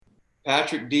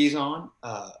Patrick Dizon,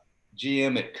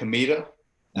 GM at Comida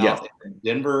Yes. out in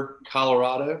Denver,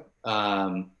 Colorado.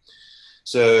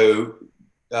 So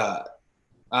uh,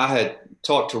 I had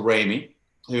talked to Ramey,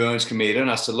 who owns Comida,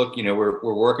 and I said, "Look, we're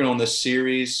working on this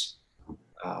series.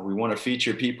 We want to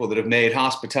feature people that have made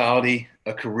hospitality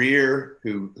a career,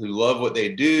 who love what they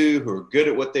do, who are good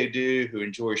at what they do, who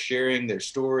enjoy sharing their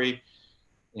story."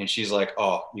 And she's like,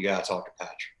 "Oh, you gotta talk to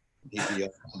Patrick. He'd be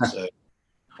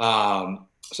awesome."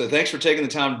 So thanks for taking the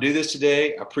time to do this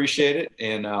today. I appreciate it.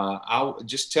 And I'll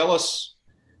just tell us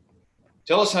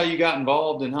how you got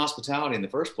involved in hospitality in the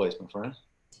first place, my friend.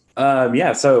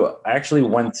 Yeah, so I actually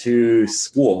went to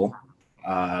school,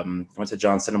 went to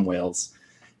Johnson and Wales,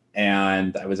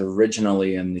 and I was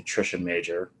originally a nutrition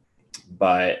major,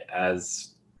 but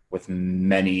as with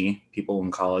many people in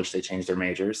college, they changed their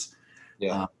majors.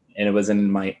 Yeah. And it was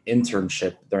in my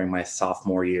internship during my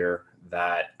sophomore year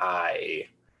that I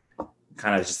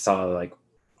kind of just saw like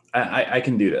I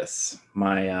can do this.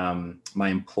 My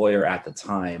employer at the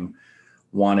time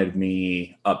wanted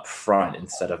me up front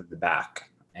instead of the back,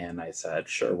 and I said,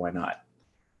 sure, why not?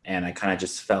 And I kind of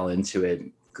just fell into it,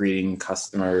 greeting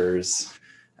customers.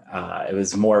 It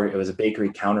was a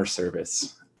bakery counter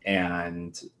service,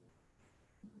 and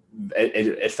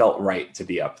it felt right to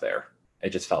be up there. It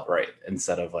just felt right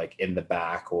instead of like in the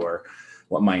back, or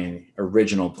what my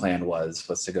original plan was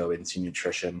to go into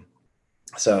nutrition.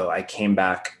 So I came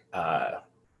back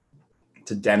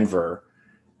to Denver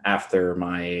after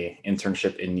my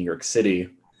internship in New York City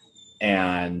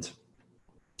and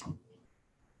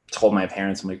told my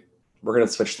parents, I'm like, we're going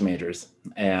to switch to majors.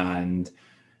 And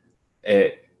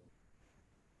it,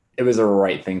 it was the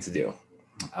right thing to do.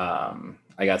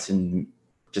 I got to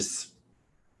just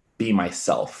be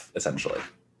myself, essentially.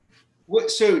 What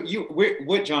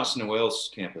Johnson and Wales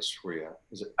campus were you at?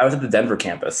 Is it I was at the Denver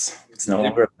campus. It's no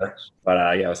Denver? longer there,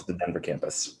 but yeah, I was at the Denver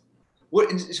campus. What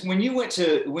when you went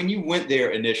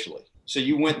there initially? So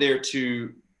you went there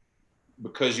to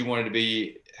because you wanted to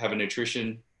be have a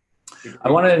nutrition I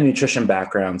degree? wanted a nutrition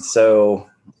background. So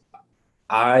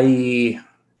I,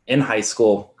 in high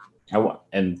school,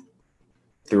 and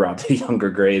throughout the younger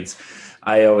grades,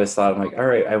 I always thought, I'm like, all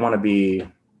right, I want to be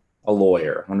a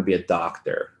lawyer. I want to be a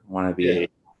doctor. I want to Yeah. be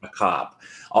a cop.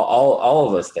 All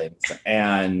of those things.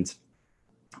 And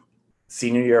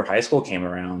senior year of high school came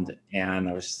around, and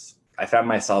I found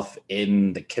myself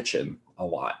in the kitchen a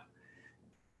lot,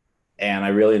 and I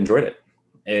really enjoyed it.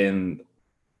 And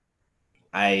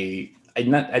I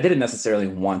didn't necessarily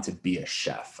want to be a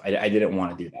chef. I didn't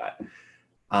want to do that.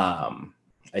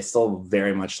 I still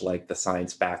very much like the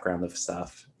science background of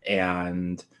stuff,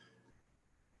 and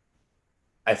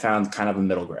I found kind of a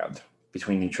middle ground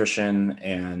between nutrition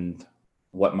and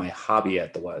what my hobby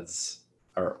at the was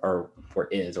or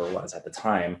is or was at the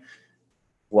time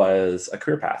was a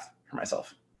career path for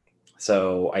myself.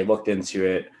 So I looked into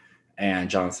it, and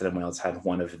Johnson and Wales had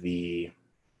one of the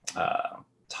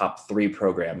top 3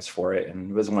 programs for it, and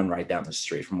it was one right down the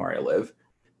street from where I live.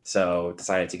 So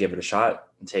decided to give it a shot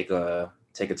and take a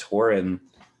tour, and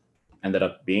ended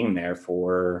up being there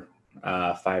for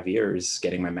 5 years,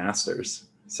 getting my master's.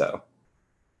 So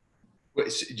What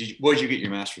did you get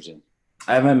your master's in?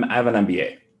 I have an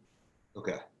MBA.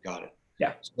 Okay, got it.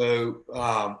 Yeah.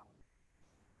 So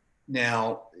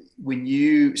now, so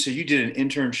you did an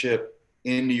internship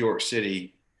in New York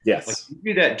City. Like, Yes.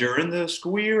 you do that during the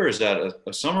school year, or is that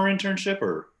a summer internship,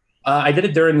 or? I did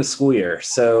it during the school year.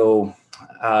 So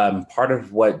part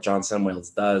of what Johnson Wales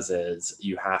does is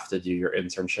you have to do your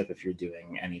internship if you're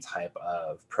doing any type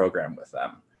of program with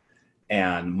them.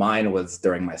 And mine was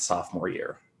during my sophomore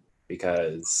year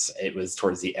because it was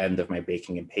towards the end of my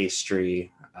baking and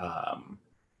pastry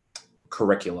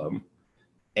curriculum,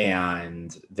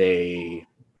 and they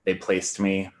placed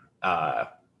me uh,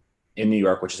 in New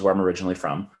York, which is where I'm originally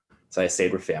from. So I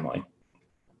stayed with family.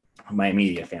 My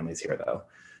immediate family's here though,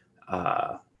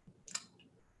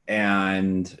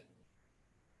 and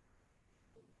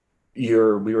we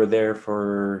were there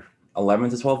for 11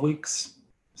 to 12 weeks.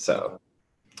 So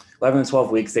 11 to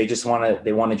 12 weeks,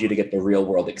 they wanted you to get the real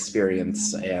world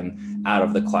experience and out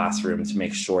of the classroom to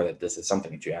make sure that this is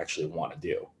something that you actually want to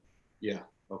do. Yeah.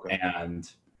 Okay. And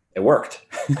it worked.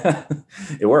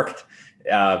 It worked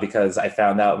because I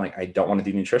found out like I don't want to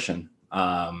do nutrition.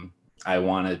 I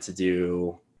wanted to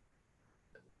do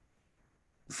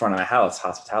front of the house,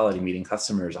 hospitality, meeting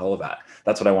customers, all of that.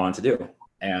 That's what I wanted to do,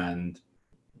 and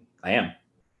I am.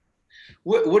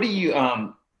 What do you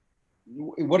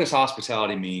what does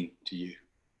hospitality mean to you?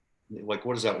 Like,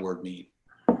 what does that word mean?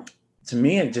 To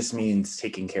me, it just means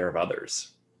taking care of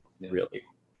others, Yeah. really.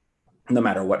 no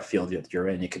matter what field that you're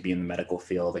in. It could be in the medical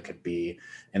field, it could be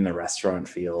in the restaurant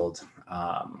field.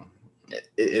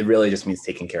 It really just means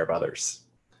taking care of others,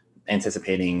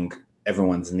 anticipating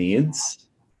everyone's needs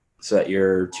so that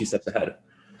you're 2 steps ahead,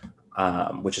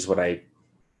 which is what I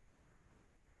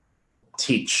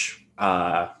teach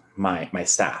my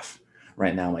staff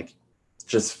right now. Like,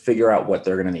 just figure out what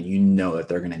they're going to need. You know that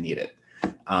they're going to need it.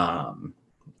 And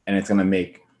it's going to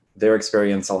make their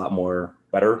experience a lot more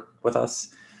better with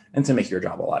us, and to make your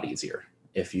job a lot easier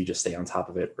if you just stay on top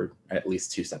of it, or at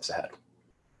least 2 steps ahead.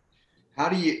 How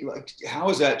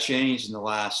has that changed in the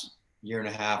last year and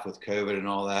a half with COVID and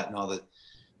all that, and all the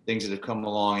things that have come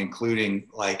along, including,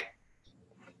 like,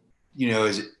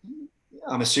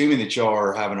 I'm assuming that y'all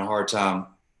are having a hard time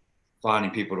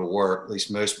finding people to work. At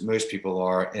least most people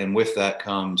are. And with that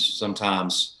comes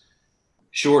sometimes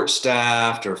short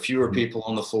staffed or fewer people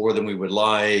on the floor than we would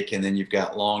like. And then you've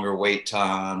got longer wait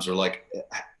times, or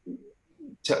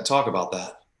talk about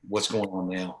that. What's going on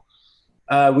now?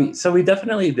 We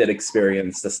definitely did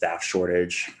experience the staff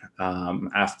shortage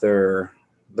after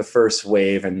the first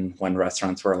wave, and when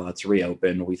restaurants were allowed to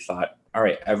reopen. We thought, all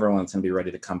right, everyone's going to be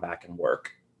ready to come back and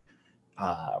work,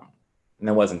 and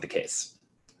that wasn't the case.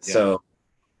 Yeah. So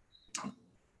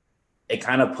it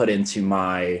kind of put into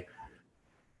my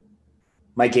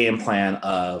game plan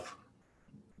of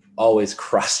always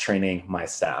cross training my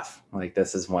staff. Like,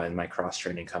 this is when my cross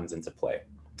training comes into play.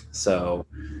 So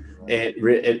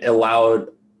it allowed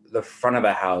the front of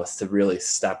the house to really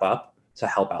step up to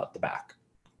help out the back.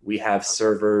 We have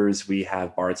servers, we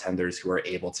have bartenders who are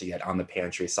able to get on the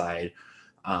pantry side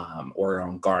or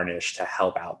on garnish to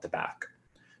help out the back.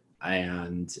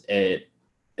 And it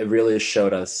really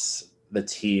showed us the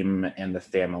team and the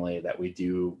family that we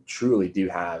truly do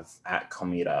have at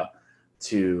Comida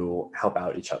to help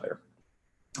out each other.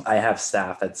 I have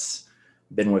staff that's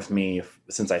been with me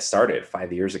since I started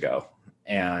 5 years ago.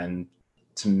 And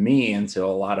to me, and to a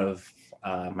lot of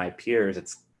my peers,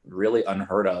 it's really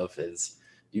unheard of. Is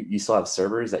you still have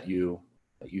servers that you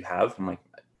have? I'm like,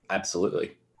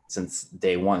 absolutely, since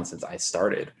day one, since I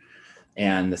started.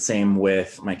 And the same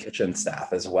with my kitchen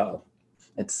staff as well.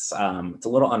 It's a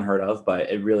little unheard of,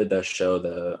 but it really does show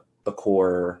the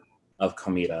core of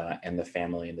Comida and the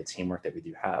family and the teamwork that we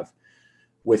do have.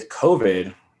 With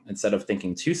COVID, instead of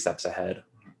thinking 2 steps ahead,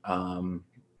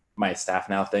 my staff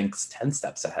now thinks 10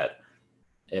 steps ahead.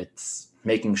 It's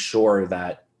making sure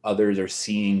that others are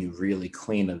seeing you really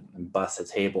clean and bust a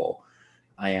table,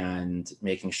 and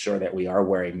making sure that we are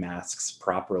wearing masks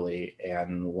properly,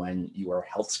 and when you are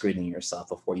health screening yourself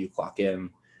before you clock in,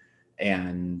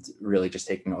 and really just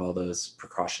taking all those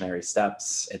precautionary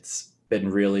steps. It's been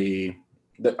really,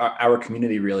 our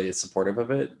community really is supportive of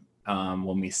it.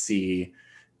 When we see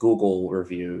Google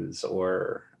reviews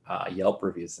or Yelp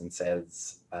reviews and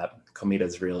says Comida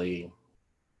is really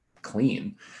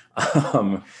clean,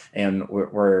 and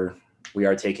we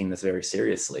are taking this very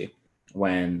seriously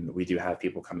when we do have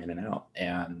people come in and out.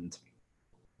 And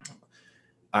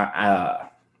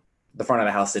the front of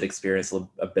the house did experience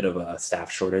a bit of a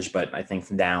staff shortage, but I think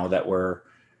now that we're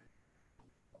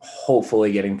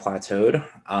hopefully getting plateaued,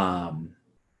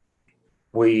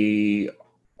 we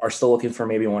are still looking for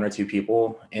maybe 1 or 2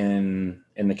 people in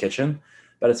the kitchen.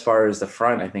 But as far as the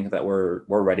front, I think that we're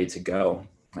ready to go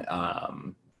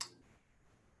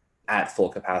at full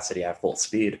capacity, at full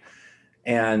speed.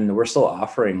 And we're still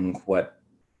offering what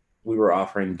we were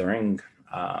offering during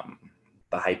the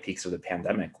high peaks of the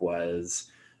pandemic, was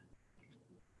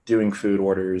doing food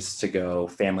orders to go,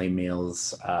 family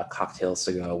meals, cocktails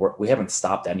to go. We haven't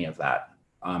stopped any of that.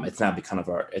 It's now become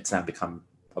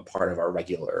a part of our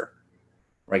regular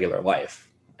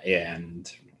life,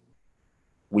 and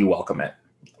we welcome it.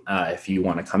 If you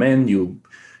want to come in, you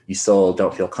still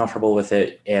don't feel comfortable with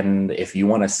it, and if you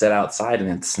want to sit outside and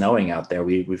it's snowing out there,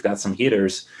 we've got some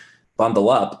heaters.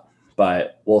 Bundle up,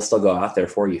 but we'll still go out there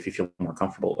for you if you feel more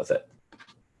comfortable with it.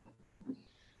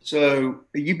 So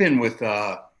you've been with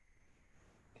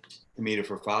Comida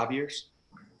for 5 years?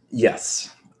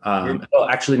 Yes.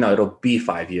 Actually, no, it'll be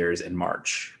 5 years in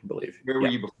March, I believe. Where were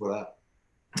you before that?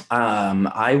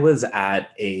 I was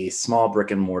at a small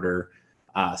brick and mortar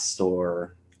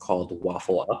store called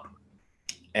Waffle Up,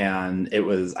 and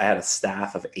I had a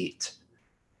staff of 8.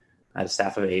 I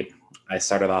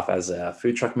started off as a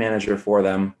food truck manager for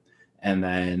them, and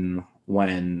then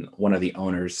when one of the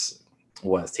owners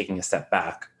was taking a step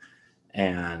back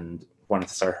and wanted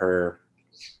to start her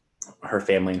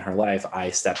family and her life,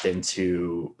 I stepped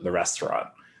into the restaurant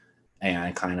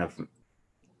and kind of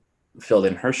filled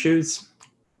in her shoes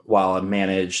while I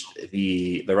managed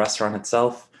the restaurant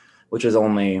itself, which is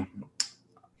only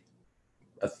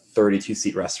a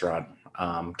 32-seat restaurant,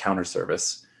 counter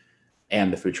service,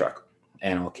 and the food truck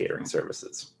and all catering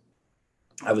services.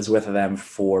 I was with them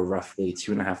for roughly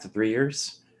 2.5 to 3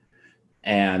 years.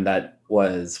 And that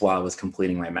was while I was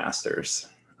completing my master's.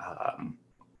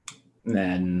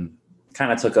 Then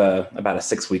kind of took about a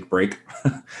 6-week break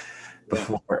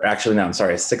before, actually, no, I'm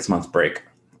sorry, a 6-month break,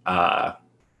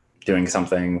 doing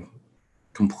something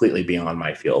completely beyond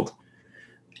my field.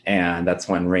 And that's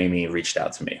when Ramey reached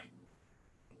out to me.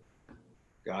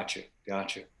 Gotcha.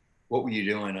 What were you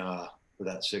doing for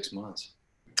that 6 months?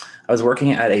 I was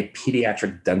working at a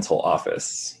pediatric dental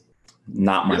office.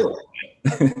 Not my Really?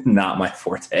 forte. Not my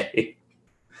forte.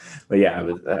 But yeah,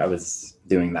 I was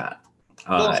doing that.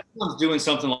 Well, sometimes doing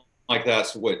something like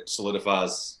that's what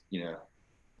solidifies,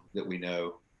 that we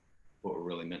know what we're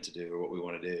really meant to do or what we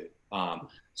want to do.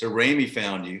 So Ramey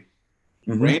found you.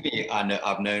 Mm-hmm. Ramey,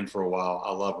 I've known for a while.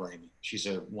 I love Ramey. She's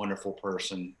a wonderful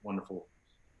person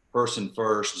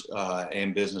first,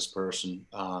 and business person.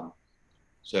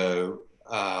 So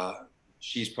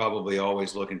she's probably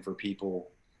always looking for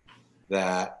people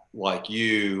that, like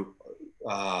you,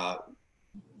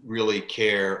 really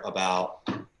care about,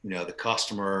 the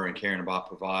customer and caring about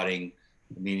providing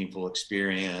a meaningful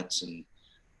experience. And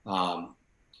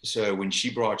so when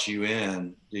she brought you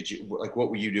in, what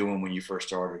were you doing when you first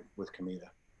started with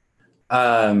Comida?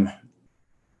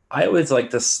 I always like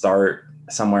to start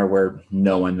somewhere where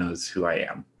no one knows who I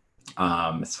am,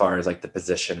 as far as like the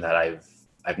position that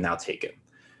I've now taken. Yeah.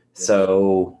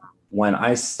 So when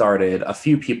I started, a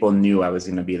few people knew I was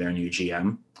going to be their new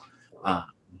GM,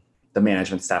 the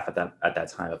management staff at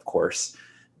that time, of course,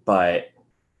 but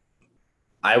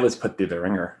I was put through the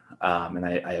ringer, and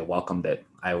I welcomed it.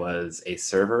 I was a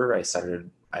server.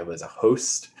 I was a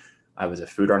host. I was a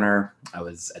food runner. I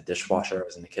was a dishwasher. I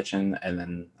was in the kitchen, and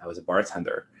then I was a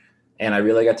bartender. And I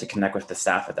really got to connect with the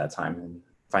staff at that time and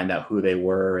find out who they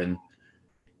were and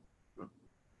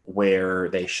where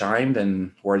they shined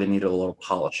and where they needed a little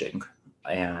polishing.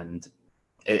 And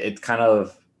it kind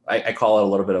of, I call it a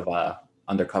little bit of a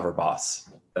undercover boss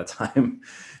at that time.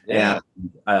 Yeah.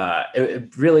 And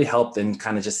it really helped and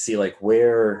kind of just see like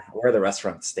where the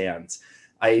restaurant stands.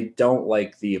 I don't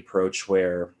like the approach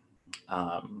where,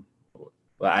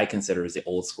 what I consider is the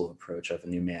old school approach of a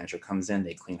new manager comes in,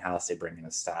 they clean house, they bring in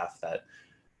a staff that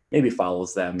maybe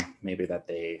follows them, maybe that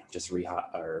they just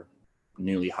or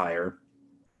newly hire.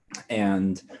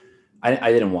 And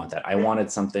I didn't want that. I wanted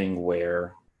something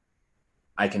where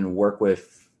I can work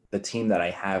with the team that I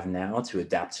have now to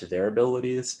adapt to their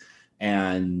abilities,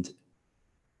 and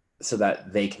so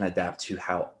that they can adapt to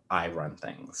how I run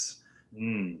things.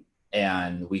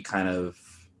 And we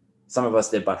some of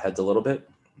us did butt heads a little bit,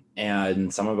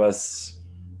 and some of us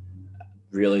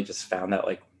really just found out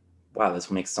like, wow,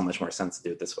 this makes so much more sense to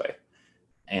do it this way.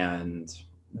 And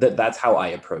that's how I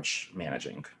approach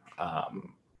managing.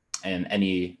 And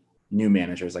any new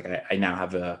managers, like I now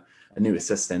have a new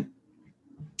assistant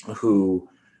who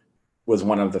was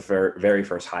one of the very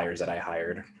first hires that I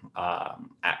hired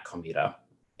at Comida.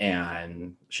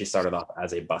 And she started off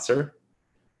as a busser.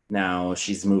 Now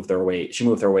she moved her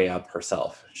way up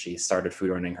herself. She started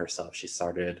food running herself. She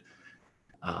started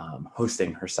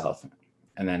hosting herself.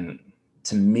 And then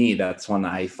to me, that's when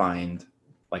I find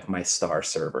like my star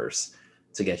servers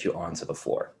to get you onto the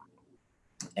floor.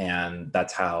 And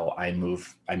that's how I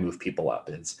move people up,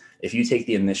 is if you take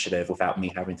the initiative without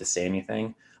me having to say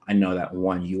anything, I know that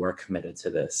one, you are committed to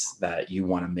this, that you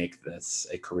want to make this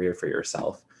a career for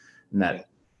yourself, and that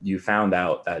you found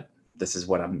out that this is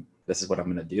what I'm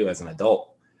going to do as an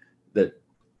adult, that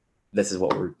this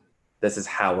is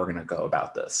how we're going to go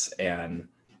about this. And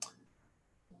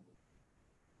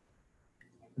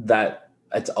that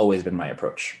it's always been my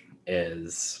approach,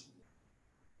 is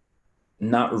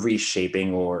not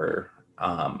reshaping or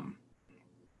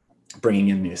bringing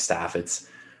in new staff. It's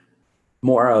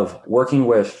more of working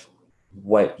with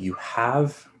what you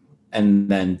have and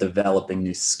then developing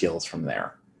new skills from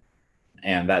there.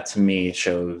 And that to me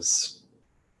shows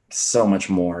so much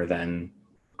more than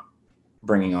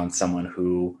bringing on someone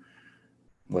who,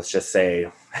 let's just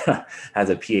say, has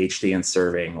a PhD in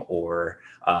serving or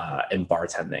in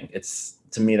bartending. It's,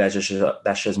 to me,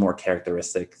 that shows more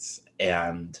characteristics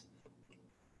and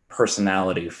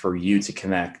personality for you to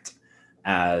connect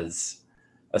as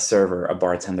a server, a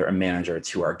bartender, a manager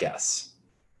to our guests.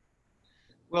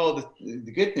 Well,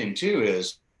 the good thing too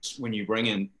is when you bring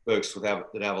in folks that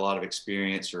have a lot of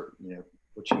experience, or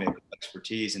what you may call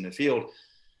expertise in the field,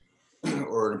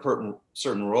 or in a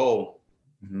certain role,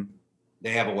 mm-hmm.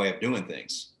 They have a way of doing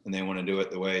things, and they want to do it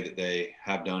the way that they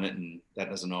have done it, and that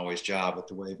doesn't always jive with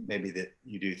the way maybe that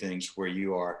you do things where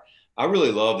you are. I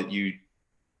really love that you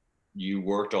you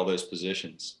worked all those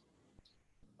positions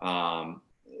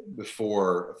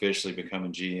before officially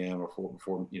becoming GM or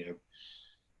before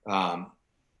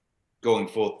going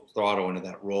full throttle into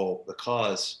that role,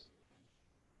 because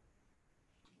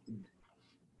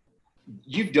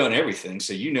you've done everything,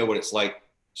 so you know what it's like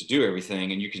to do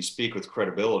everything, and you can speak with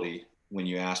credibility when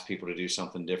you ask people to do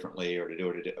something differently, or to do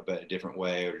it a different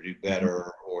way, or to do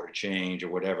better, or to change, or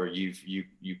whatever. You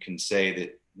can say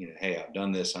that, hey, I've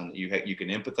done this. You can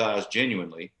empathize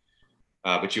genuinely,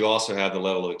 but you also have the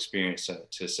level of experience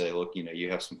to say, look, you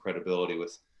have some credibility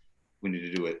with, we need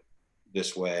to do it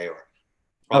this way, or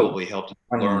probably help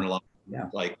learn a lot,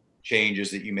 like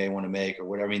changes that you may want to make or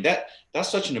whatever. I mean, that's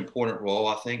such an important role,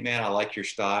 I think, man. I like your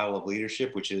style of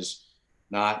leadership, which is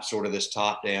not sort of this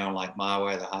top down, like my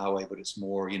way, the highway, but it's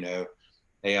more,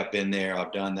 hey, I've been there,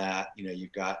 I've done that.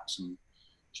 You've got some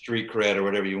street cred or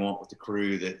whatever you want with the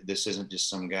crew, that this isn't just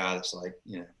some guy that's like,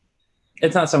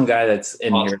 it's not some guy that's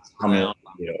in here.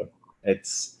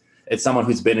 It's someone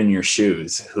who's been in your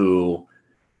shoes, who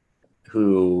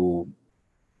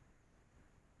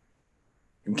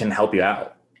can help you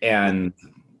out. And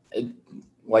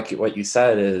like what you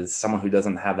said, is someone who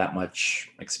doesn't have that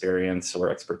much experience or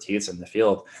expertise in the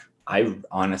field. I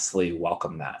honestly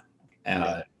welcome that.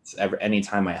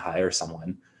 Anytime I hire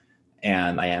someone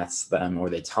and I ask them, or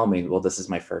they tell me, well, this is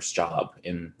my first job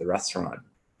in the restaurant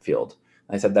field,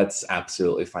 I said, that's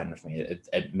absolutely fine with me.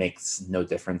 It makes no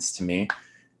difference to me.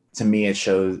 To me,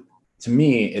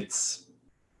 it's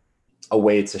a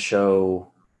way to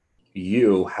show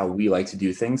you how we like to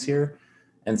do things here,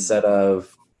 instead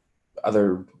of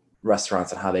other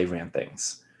restaurants and how they ran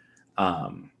things.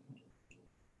 And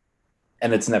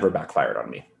it's never backfired on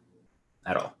me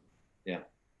at all. Yeah.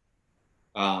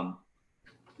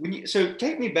 So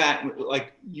take me back,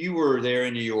 like you were there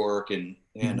in New York, and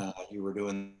you were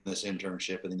doing this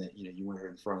internship, and then you went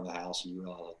in front of the house and you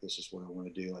realized, like, this is what I want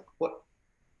to do. Like,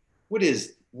 what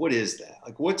is that?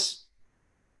 Like, what's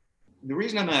the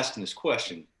reason I'm asking this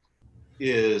question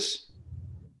is,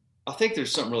 I think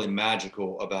there's something really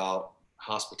magical about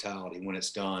hospitality when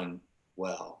it's done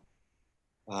well,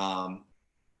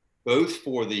 both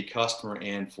for the customer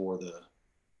and for the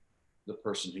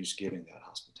person who's giving that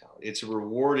hospitality. It's a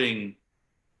rewarding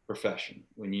profession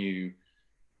when you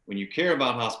care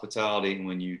about hospitality, and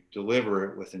when you deliver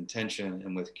it with intention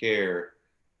and with care.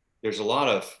 There's a lot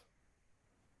of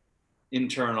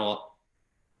internal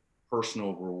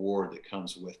personal reward that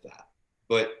comes with that.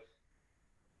 But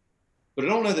I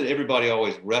don't know that everybody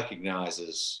always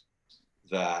recognizes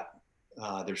that.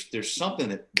 There's something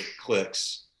that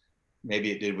clicks.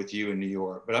 Maybe it did with you in New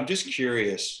York, but I'm just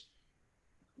curious,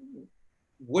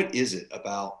 what is it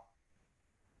about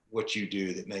what you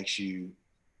do that makes you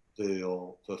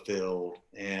feel fulfilled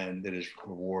and that is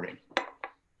rewarding?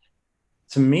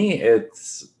 To me,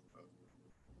 it's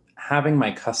having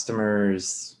my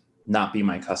customers not be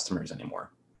my customers anymore.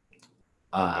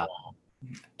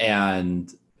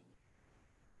 And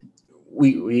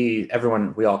we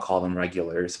all call them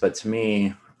regulars, but to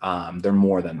me, they're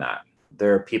more than that.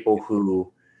 There are people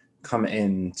who come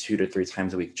in 2 to 3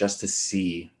 times a week just to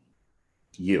see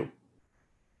you.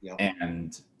 Yeah.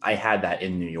 And I had that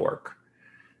in New York.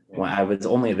 When I was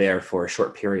only there for a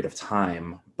short period of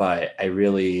time, but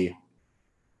the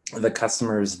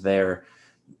customers there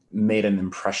made an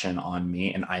impression on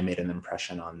me, and I made an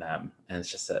impression on them. And it's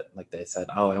just that, like, they said,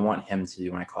 oh, I want him to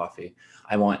do my coffee.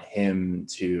 I want him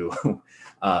to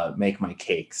make my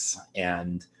cakes.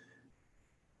 And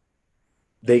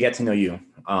they get to know you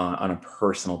on a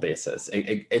personal basis.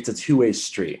 It's a two-way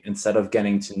street. Instead of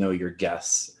getting to know your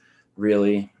guests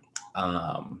really,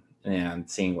 and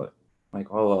seeing what, like,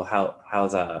 oh, well,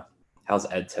 how's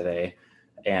Ed today,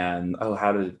 and oh,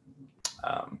 how'd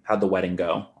the wedding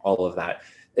go? All of that.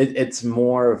 It's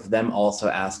more of them also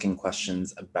asking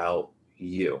questions about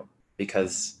you,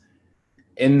 because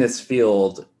in this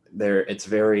field, it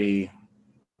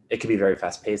can be very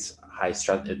fast paced,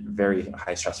 very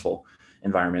high stressful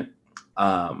environment.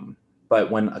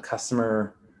 But when a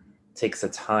customer takes the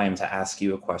time to ask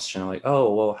you a question, like,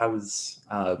 oh, well, how's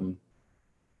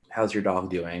your dog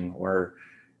doing? Or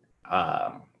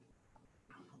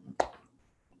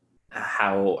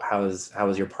how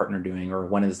is your partner doing? Or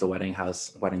when is the wedding?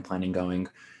 How's wedding planning going?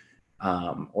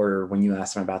 Or when you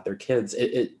ask them about their kids,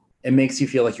 it makes you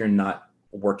feel like you're not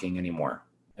working anymore.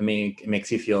 I mean, it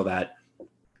makes you feel that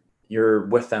you're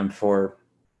with them for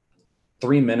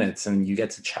 3 minutes, and you get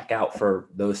to check out for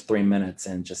those 3 minutes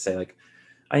and just say, like,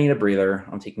 I need a breather,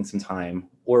 I'm taking some time.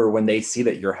 Or when they see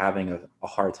that you're having a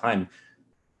hard time,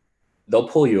 they'll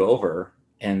pull you over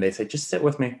and they say, just sit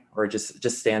with me, or just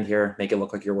stand here, make it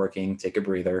look like you're working, take a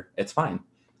breather. It's fine.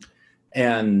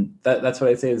 And that's what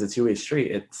I say is a two-way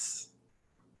street. It's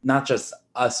not just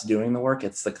us doing the work,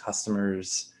 it's the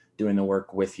customers doing the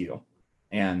work with you,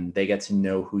 and they get to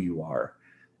know who you are.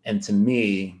 And to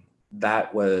me,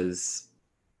 that was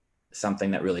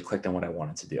something that really clicked on what I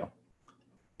wanted to do.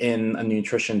 In a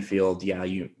nutrition field, yeah,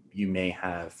 you may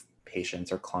have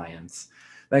patients or clients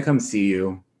that come see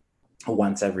you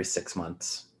once every 6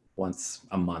 months, once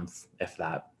a month, if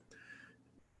that.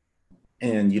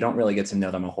 And you don't really get to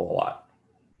know them a whole lot.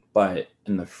 But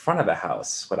in the front of the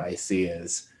house, what I see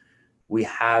is we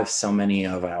have so many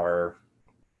of our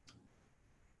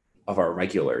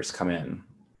regulars come in,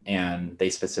 and they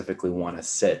specifically want to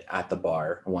sit at the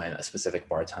bar when a specific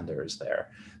bartender is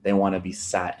there. They want to be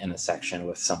sat in a section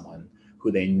with someone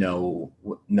who they know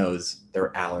knows their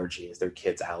allergies, their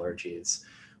kids' allergies,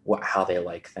 how they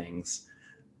like things.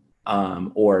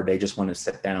 Or they just want to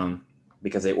sit down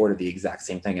because they order the exact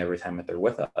same thing every time that they're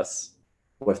with us,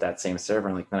 with that same server.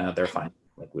 And like, no, they're fine.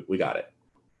 Like, we got it.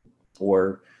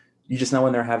 Or you just know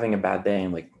when they're having a bad day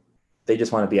and like, they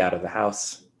just want to be out of the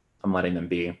house. I'm letting them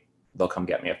be. They'll come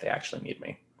get me if they actually need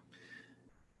me.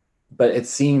 But it's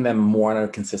seeing them more on a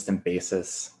consistent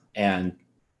basis. And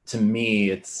to me,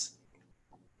 it's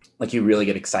like you really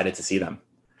get excited to see them.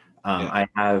 I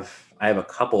have a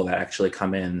couple that actually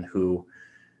come in who,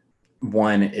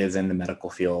 one is in the medical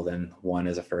field and one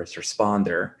is a first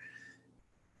responder.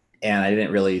 And I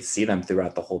didn't really see them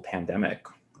throughout the whole pandemic.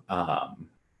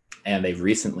 And they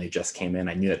recently just came in.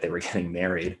 I knew that they were getting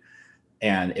married,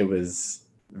 and it was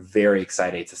very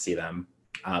exciting to see them.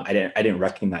 I didn't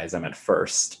recognize them at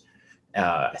first.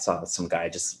 I saw some guy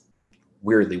just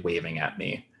weirdly waving at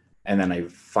me, and then I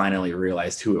finally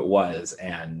realized who it was,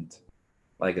 and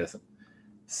like a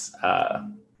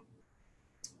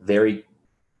very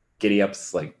giddy up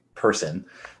like person.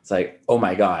 It's like, oh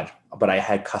my God, but I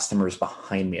had customers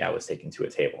behind me I was taking to a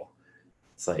table.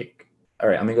 It's like, all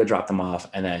right, I'm gonna go drop them off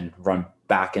and then run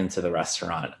back into the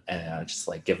restaurant and just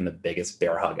like give them the biggest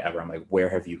bear hug ever. I'm like, where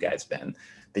have you guys been?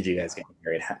 Did you guys get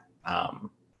married?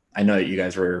 I know that you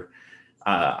guys were,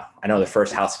 I know the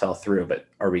first house fell through, but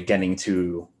are we getting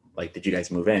to, like, did you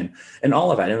guys move in? And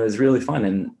all of that. And it was really fun.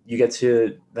 And you get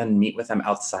to then meet with them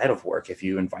outside of work if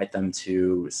you invite them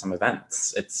to some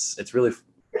events. It's really,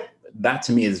 that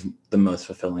to me is the most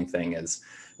fulfilling thing, is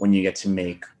when you get to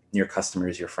make your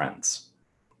customers your friends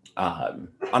on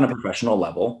a professional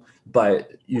level,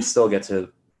 but you still get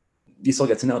to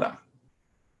know them.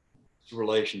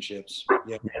 Relationships.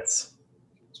 Yeah. Yes.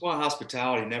 That's why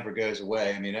hospitality never goes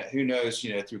away. I mean, who knows,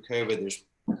 through COVID, there's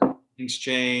things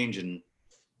change and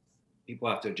people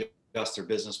have to adjust their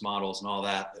business models and all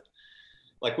that. But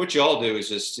like what y'all do is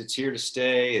just, it's here to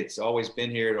stay. It's always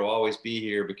been here. It'll always be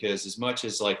here, because as much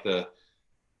as like the,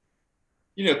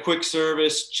 quick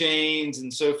service chains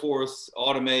and so forth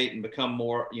automate and become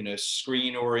more,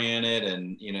 screen oriented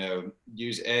and,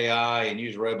 use AI and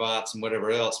use robots and whatever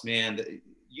else, man,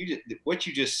 what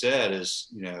you just said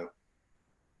is,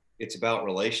 it's about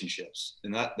relationships,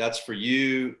 and that's for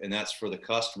you and that's for the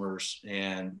customers.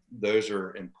 And those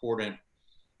are important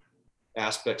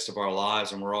aspects of our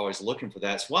lives. And we're always looking for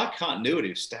that. It's why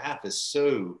continuity of staff is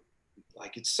so,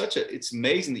 like, it's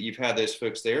amazing that you've had those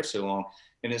folks there so long.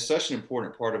 And it's such an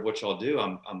important part of what y'all do.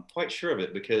 I'm quite sure of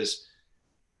it, because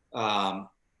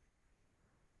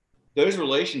those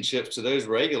relationships to those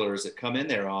regulars that come in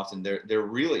there often, they're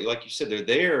really, like you said, they're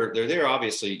there.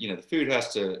 Obviously, the food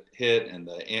has to hit and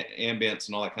the ambience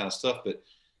and all that kind of stuff. But,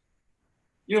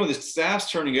 when the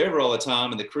staff's turning over all the time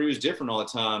and the crew's different all the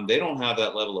time, they don't have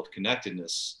that level of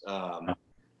connectedness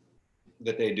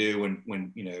that they do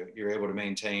when you're able to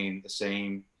maintain the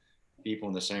same people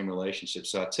in the same relationship.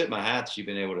 So I tip my hat that you've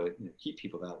been able to keep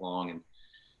people that long.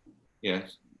 And,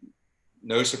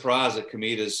 no surprise that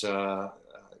Komitas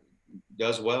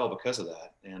does well because of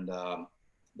that. And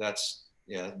that's,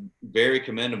 very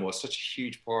commendable. It's such a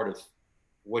huge part of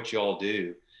what y'all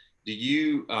do. Do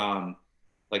you,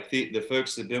 like the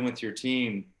folks that have been with your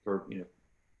team for,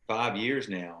 5 years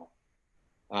now,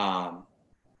 are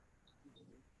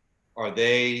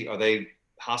they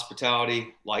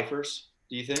hospitality lifers,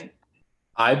 do you think?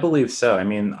 I believe so. I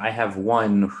mean, I have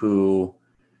one who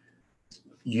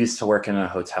used to work in a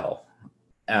hotel,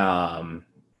 and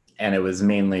it was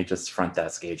mainly just front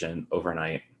desk agent,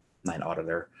 overnight, night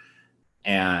auditor.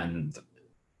 And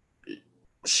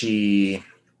she,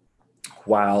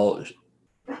 while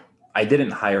I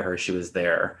didn't hire her, she was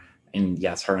there. And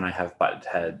yes, her and I have butted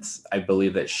heads. I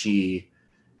believe that she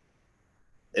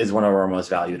is one of our most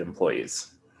valued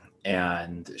employees.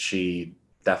 And she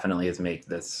definitely has made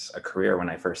this a career. When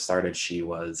I first started, she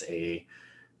was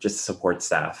just support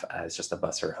staff as just a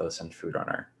busser, host, and food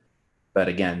runner. But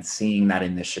again, seeing that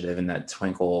initiative and that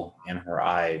twinkle in her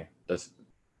eye, that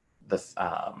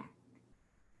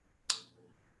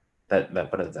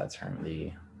what is that term?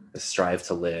 The strive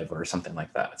to live or something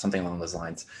like that, something along those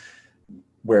lines,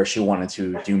 where she wanted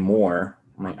to do more.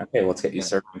 I'm like, okay, let's get you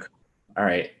serving. All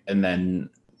right. And then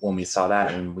when we saw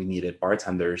that and we needed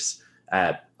bartenders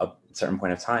at a certain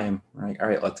point of time, we're like, all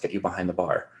right, let's get you behind the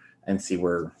bar and see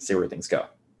where things go.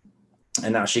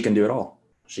 And now she can do it all.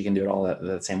 She can do it all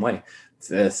that same way. It's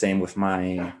the same with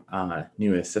my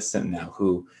new assistant now,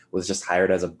 who was just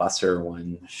hired as a busser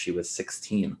when she was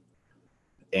 16.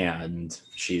 And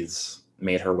she's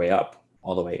made her way up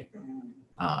all the way.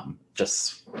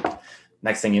 Just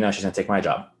next thing you know, she's gonna take my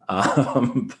job.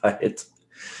 But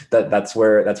that's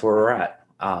where we're at.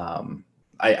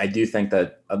 I do think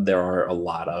that there are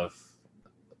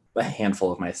a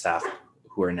handful of my staff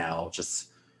who are now just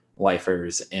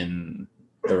lifers in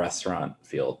the restaurant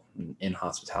field, in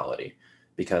hospitality,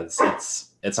 because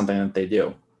it's something that they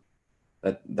do,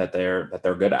 that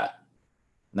they're good at,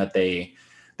 that they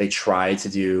try to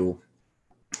do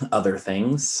other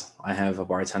things. I have a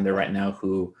bartender right now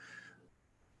who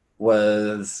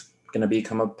was going to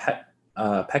become a pet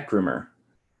groomer,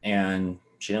 and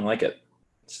she didn't like it.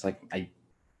 She's like,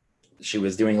 she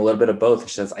was doing a little bit of both.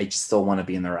 She says, I just still want to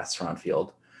be in the restaurant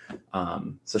field.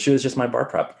 So she was just my bar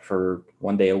prep for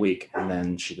one day a week. And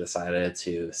then she decided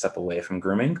to step away from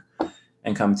grooming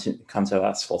and come to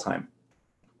us full time.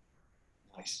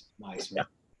 Nice. Yeah.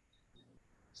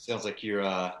 Sounds like you're,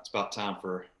 it's about time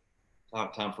for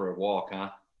a walk, huh?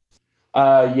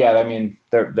 Yeah. I mean,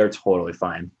 they're totally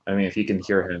fine. I mean, if you can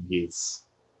hear him, he's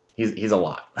a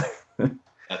lot.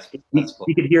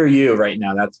 He could hear you right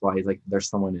now. That's why he's like, there's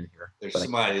someone in here. There's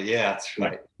somebody. Yeah, that's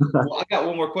right. Well, I got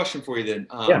one more question for you then.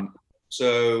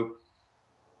 So,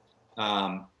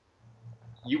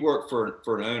 you work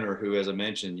for an owner who, as I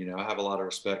mentioned, I have a lot of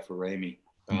respect for Ramey.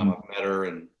 I've met her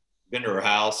and been to her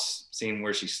house, seen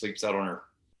where she sleeps out on her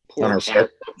porch.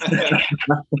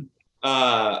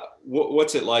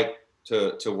 What's it like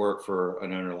to work for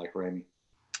an owner like Ramey?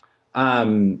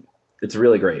 It's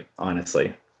really great,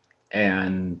 honestly.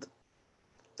 And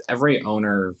every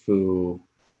owner who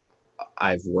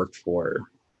I've worked for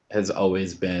has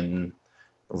always been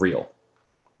real.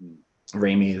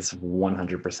 Ramey is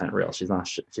 100% real. She's not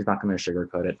going to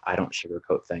sugarcoat it. I don't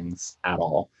sugarcoat things at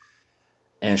all.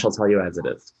 And she'll tell you as it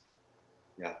is.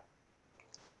 Yeah.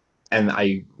 And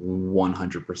I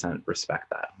 100% respect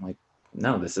that. I'm like,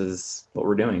 no, this is what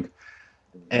we're doing.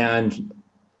 And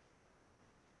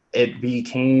it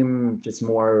became just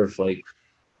more of like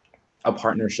a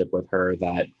partnership with her,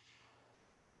 that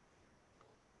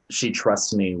she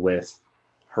trusts me with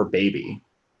her baby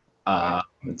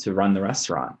to run the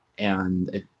restaurant.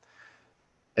 And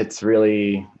it's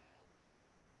really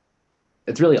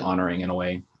honoring in a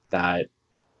way that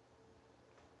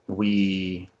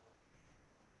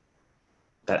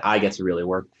I get to really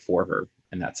work for her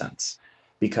in that sense,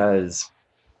 because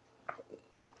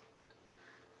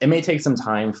it may take some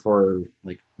time for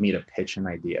like me to pitch an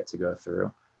idea to go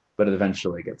through, but it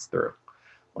eventually gets through.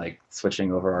 Like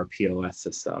switching over our POS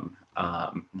system,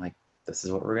 like, this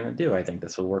is what we're gonna do. I think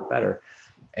this will work better.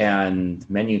 And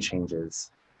menu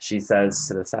changes. She says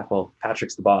to the staff, well,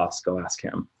 Patrick's the boss, go ask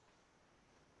him.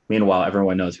 Meanwhile,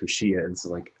 everyone knows who she is.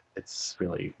 Like, it's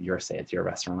really your say, it's your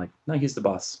restaurant. Like, no, he's the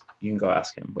boss. You can go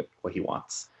ask him what he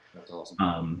wants. That's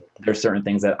awesome. There's certain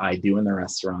things that I do in the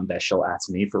restaurant that she'll ask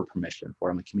me for permission for.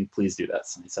 I'm like, can you please do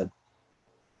this? And I said,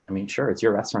 I mean, sure, it's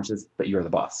your restaurant, but you're the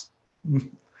boss.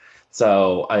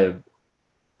 So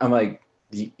I'm like,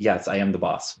 yes, I am the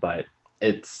boss, but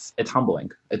it's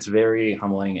humbling. It's very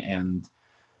humbling. And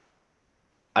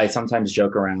I sometimes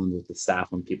joke around with the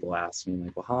staff when people ask me,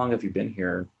 like, well, how long have you been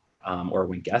here? Or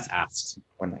when guests ask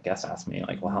me,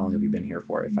 like, well, how long have you been here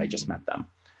for, if I just met them?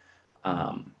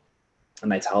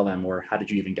 And I tell them, or how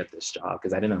did you even get this job?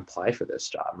 Because I didn't apply for this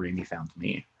job. Ramey found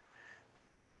me.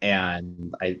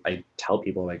 And I tell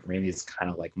people, like, Ramey's kind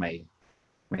of like my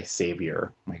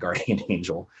savior, my guardian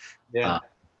angel,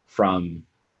 from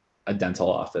a dental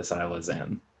office I was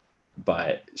in.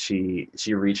 But she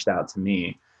reached out to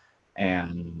me,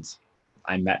 and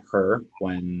I met her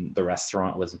when the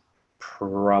restaurant was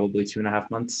probably 2.5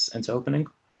 months into opening.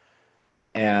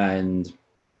 And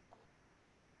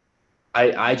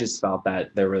I just felt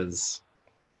that there was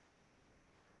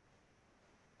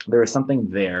something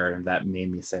there that made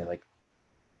me say, like,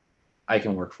 I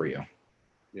can work for you.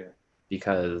 Yeah.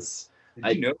 Because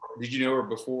did you know her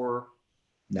before?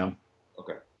 No.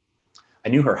 Okay. I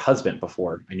knew her husband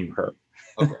before I knew her.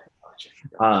 Okay. Gotcha.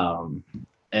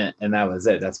 And that was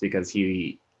it. That's because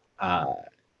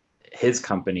his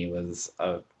company was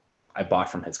a I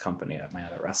bought from his company at my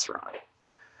other restaurant.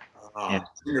 And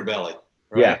Tender Belly,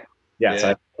 yeah, right? yeah. So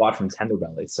Yeah. I bought from Tender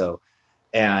Belly. So,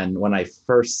 and when I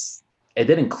first, it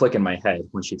didn't click in my head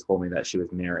when she told me that she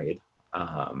was married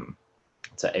um,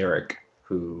 to Eric,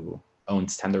 who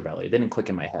owns Tender Belly. It didn't click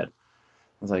in my head.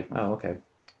 I was like, oh, okay,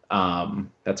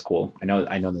 that's cool. I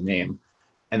know the name.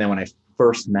 And then when I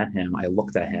first met him, I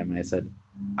looked at him and I said,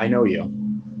 I know you.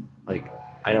 Like,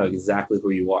 I know exactly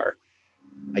who you are.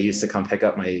 I used to come pick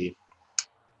up my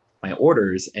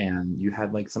orders, and you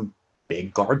had like some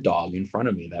big guard dog in front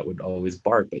of me that would always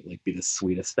bark, but like be the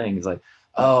sweetest thing. He's like,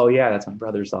 oh yeah, that's my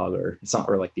brother's dog, or it's not,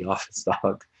 or like the office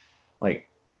dog. Like,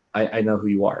 I know who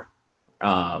you are.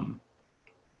 Um,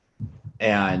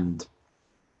 and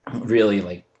really,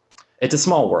 like, it's a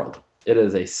small world. It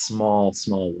is a small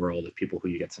world of people who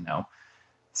you get to know.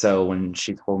 So when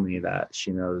she told me that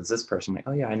she knows this person, I'm like,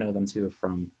 oh yeah, I know them too,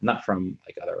 from not from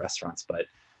like other restaurants, but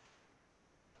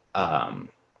um,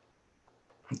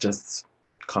 just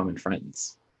common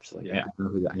friends. She's like, yeah, I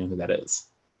know who that is.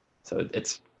 So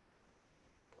it's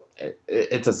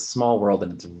a small world,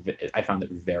 and I found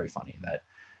it very funny that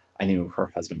I knew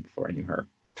her husband before I knew her.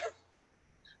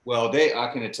 Well, I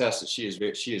can attest that she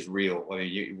is real. I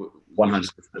mean, what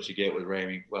 100%. you get with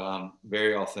Ramey,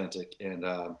 very authentic and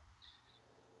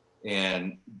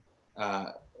uh,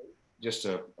 just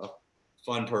a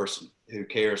fun person who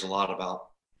cares a lot about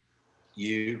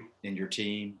you and your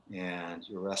team and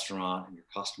your restaurant and your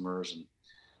customers. And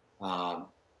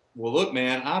well, look,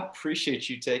 man, I appreciate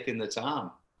you taking the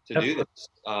time to do this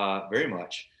very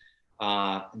much.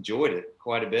 Enjoyed it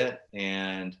quite a bit,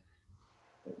 and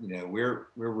we're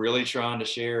really trying to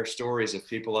share stories of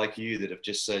people like you that have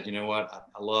just said, you know what,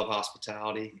 I love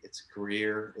hospitality. It's a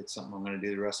career. It's something I'm going to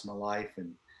do the rest of my life,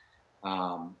 and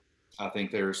um, I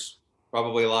think there's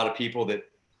probably a lot of people that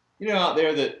out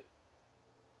there that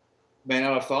may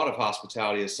not have thought of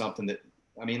hospitality as something that,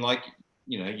 I mean, like,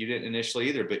 you didn't initially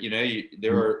either, but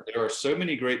there are so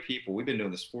many great people. We've been doing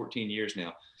this 14 years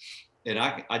now, and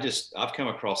I've come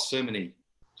across so many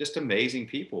just amazing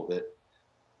people that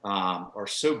are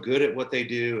so good at what they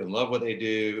do and love what they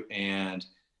do. And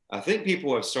I think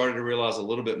people have started to realize a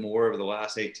little bit more over the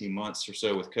last 18 months or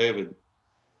so with COVID,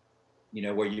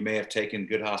 where you may have taken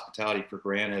good hospitality for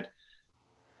granted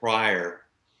prior.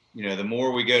 The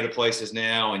more we go to places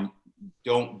now and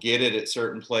don't get it at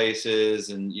certain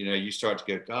places, and you start to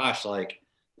go, gosh, like,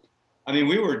 I mean,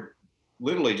 we were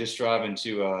literally just driving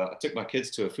to I took my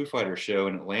kids to a Foo Fighters show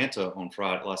in Atlanta on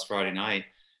last Friday night.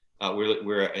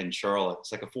 We're in Charlotte.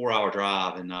 It's like a 4-hour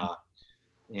drive, and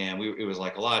it was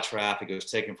like a lot of traffic. It was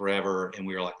taking forever, and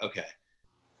we were like, okay,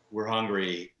 we're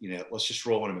hungry. Let's just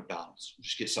roll into McDonald's.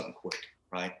 Just get something quick,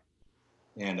 right?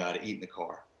 And to eat in the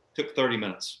car. Took 30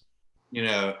 minutes.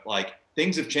 Like,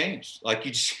 things have changed. Like,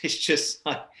 it's just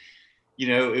like, and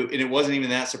it wasn't even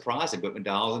that surprising, but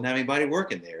McDonald's didn't have anybody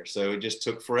working there. So it just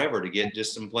took forever to get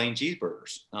just some plain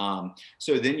cheeseburgers.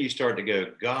 So then you start to go,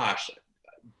 gosh,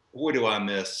 boy, do I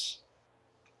miss,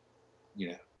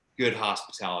 good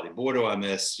hospitality. Boy, do I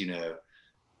miss,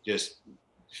 just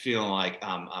feeling like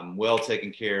I'm well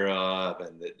taken care of,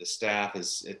 and the staff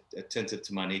is attentive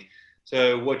to my needs.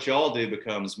 So what y'all do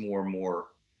becomes more and more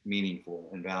meaningful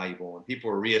and valuable, and people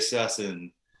are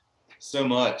reassessing so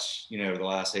much, over the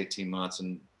last 18 months.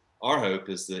 And our hope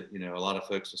is that, a lot of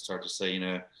folks will start to say,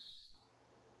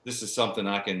 this is something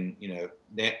I can,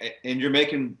 and you're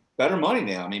making better money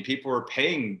now. I mean, people are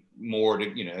paying more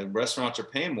to, restaurants are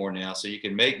paying more now. So you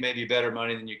can make maybe better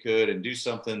money than you could and do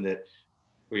something that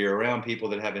where you're around people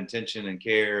that have intention and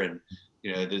care. And,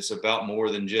 that's about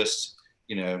more than just,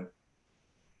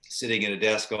 sitting at a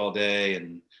desk all day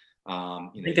and, I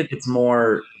think it's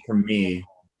more for me.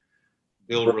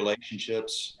 Build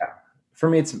relationships. For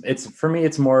me,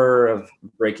 it's more of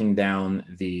breaking down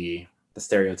the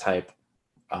stereotype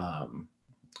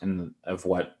and of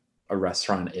what a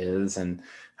restaurant is, and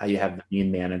how you have the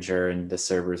main manager and the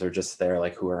servers are just there,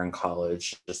 like, who are in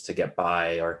college just to get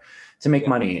by or to make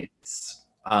money. It's,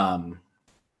 to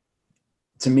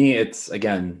me, it's,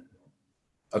 again,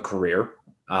 a career,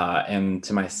 and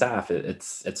to my staff,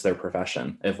 it's their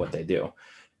profession of what they do.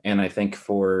 And I think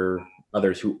for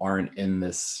others who aren't in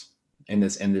this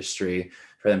industry,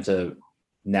 for them to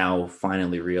now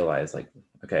finally realize, like,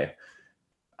 okay,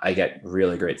 I get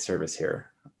really great service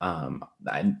here.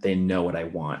 They know what I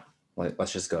want.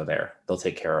 Let's just go there. They'll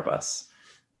take care of us.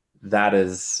 That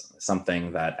is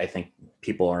something that I think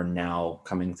people are now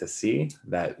coming to see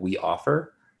that we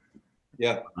offer.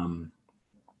 Yeah.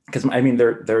 Because I mean,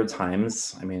 there are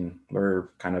times. I mean, we're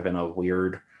kind of in a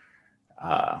weird,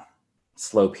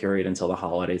 slow period until the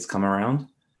holidays come around,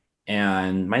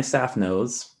 and my staff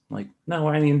knows. Like, no,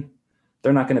 I mean,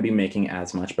 they're not going to be making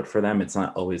as much, but for them, it's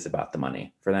not always about the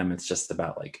money. For them, it's just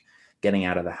about like getting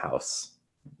out of the house,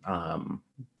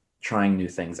 trying new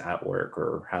things at work,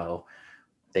 or how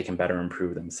they can better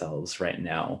improve themselves right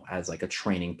now as like a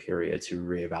training period to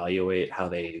reevaluate how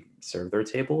they serve their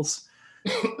tables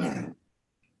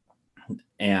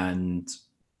and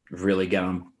really get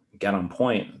on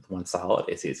point once the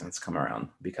holiday seasons come around,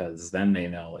 because then they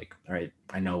know like, all right,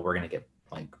 I know we're going to get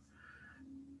like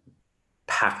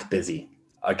packed busy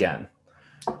again,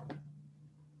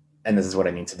 and this is what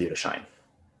I need to do to shine.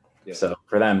 Yeah. So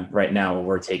for them right now,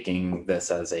 we're taking this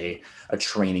as a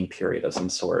training period of some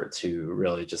sort to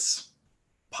really just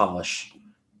polish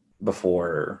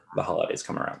before the holidays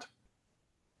come around.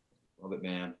 Love it,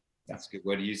 man. That's a good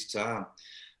way to use the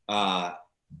time.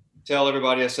 Tell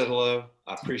everybody I said hello.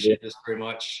 I appreciate this very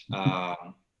much.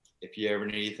 If you ever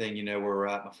need anything, you know where we're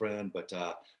at, my friend. But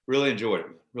really enjoyed it.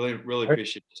 Really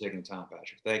appreciate you taking the time,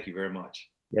 Patrick. Thank you very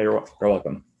much. Yeah, you're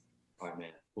welcome. All right, man.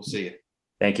 We'll see you.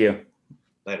 Thank you.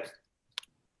 Later.